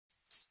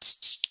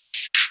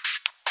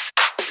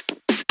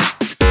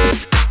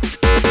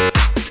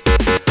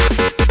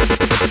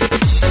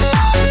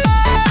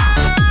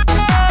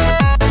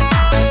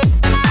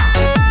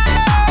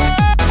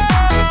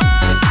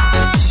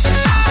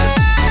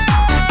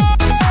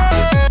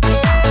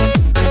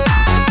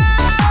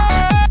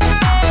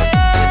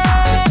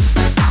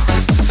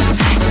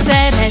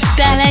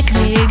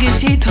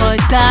mégis itt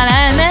hagytál,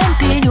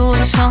 elmentél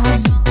gyorsan.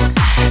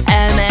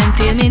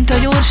 Elmentél, mint a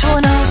gyors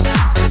vonat.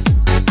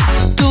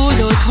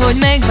 Tudod, hogy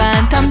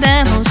megbántam,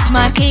 de most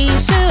már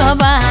késő a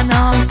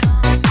bánat.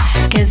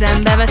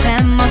 Kezembe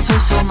veszem a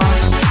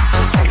sosomat.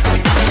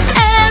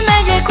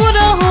 Elmegyek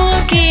oda,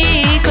 hol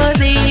kék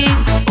az ég,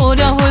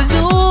 oda, hol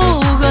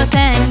zúg a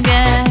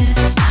tenger.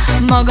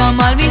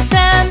 Magammal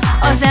viszem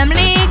az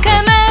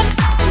emlékemet,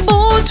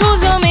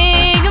 búcsúzom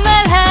még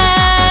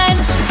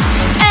veled.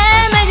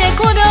 Elmegyek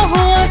oda,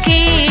 hol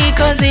kék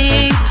az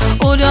ég,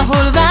 oda,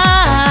 hol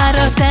vár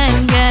a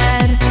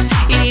tenger.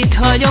 Itt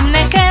hagyom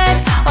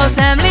neked az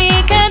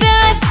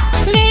emlékedet,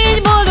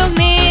 légy boldog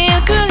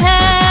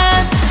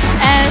nélkülem.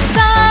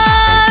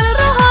 Elszáll,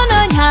 rohan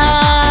a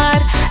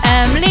nyár,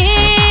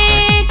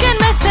 emléken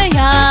messze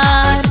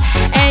jár.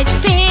 Egy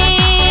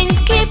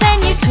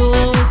fényképennyi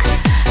csók,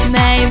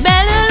 mely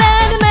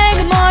belőled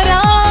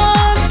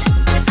megmaradt.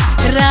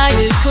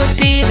 Rájössz, hogy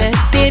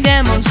tévedtél,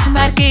 de most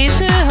már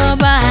késő a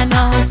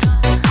bánat.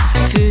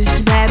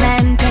 Füstbe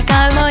mentek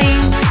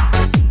álmaink.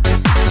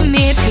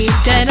 Miért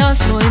hitted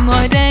az, hogy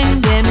majd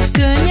engem is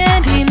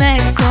könnyedén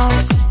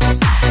megkapsz?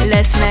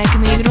 Lesznek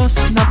még rossz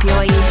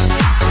napjaid.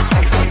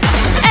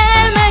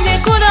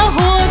 Elmegyek oda,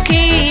 hol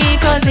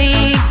kék az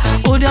ég,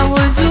 oda,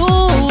 hol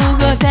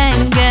zúg a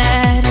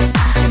tenger.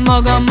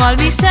 Magammal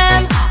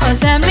viszem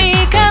az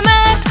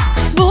emlékemet,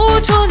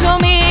 búcsúzom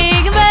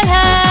még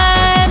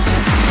veled.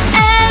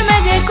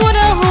 Elmegyek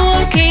oda,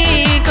 hol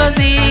kék az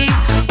ég,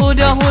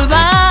 oda, hol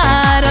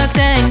vár a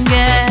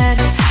tenger.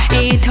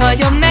 Itt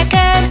hagyom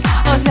neked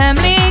az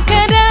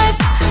emlékedet,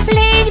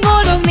 légy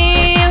boldog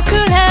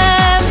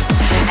nélkülem.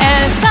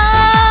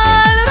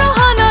 Elszáll,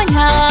 rohan a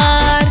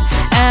nyár,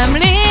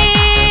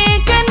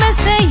 emléken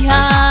messze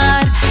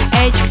jár.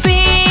 Egy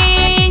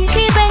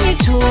fényképennyi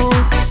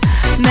csók,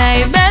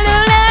 mely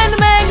belőled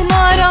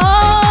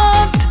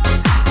megmaradt.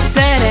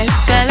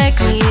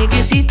 Szerettelek,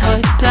 mégis itt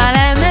hagytál,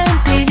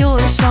 elmentél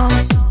gyorsan.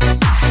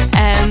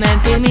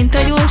 Elmentél, mint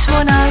a gyors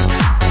vonat.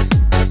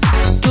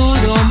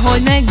 Tudom,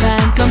 hogy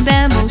megbántam,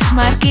 de most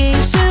már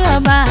késő a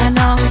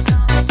bánat.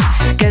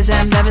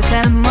 Kezembe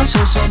veszem a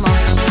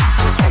sosomat.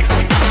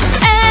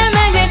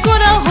 Elmegyek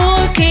oda,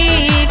 hol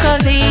kék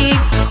az ég,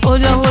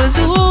 oda, hol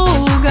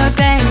zúg a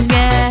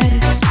tenger.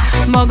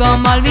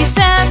 Magammal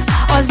viszem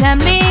az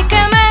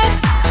emlékemet,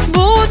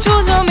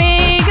 búcsúzom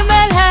még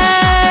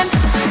veled.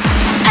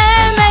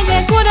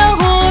 Elmegyek oda,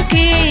 hol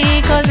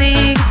kék az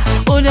ég,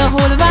 oda,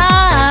 hol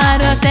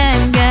vár a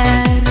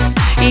tenger.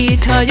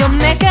 Itt hagyom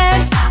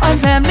neked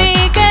az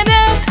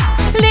emlékedet,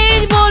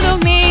 légy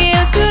boldog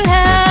nélkülem.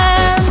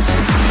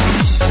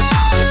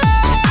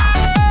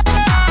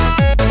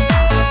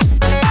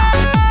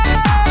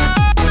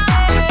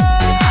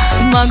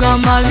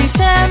 Magammal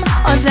viszem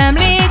az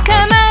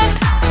emlékemet,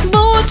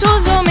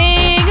 búcsúzom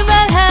még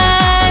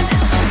veled.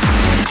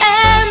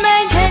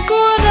 Elmegyek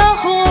oda,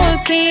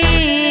 hol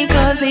kék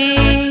az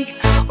ég,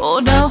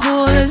 oda,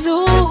 hol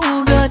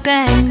zúg a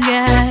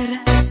tenger.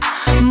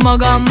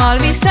 Magammal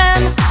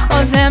viszem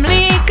az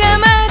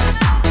emlékemet,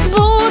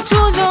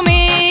 búcsúzom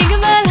még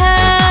veled.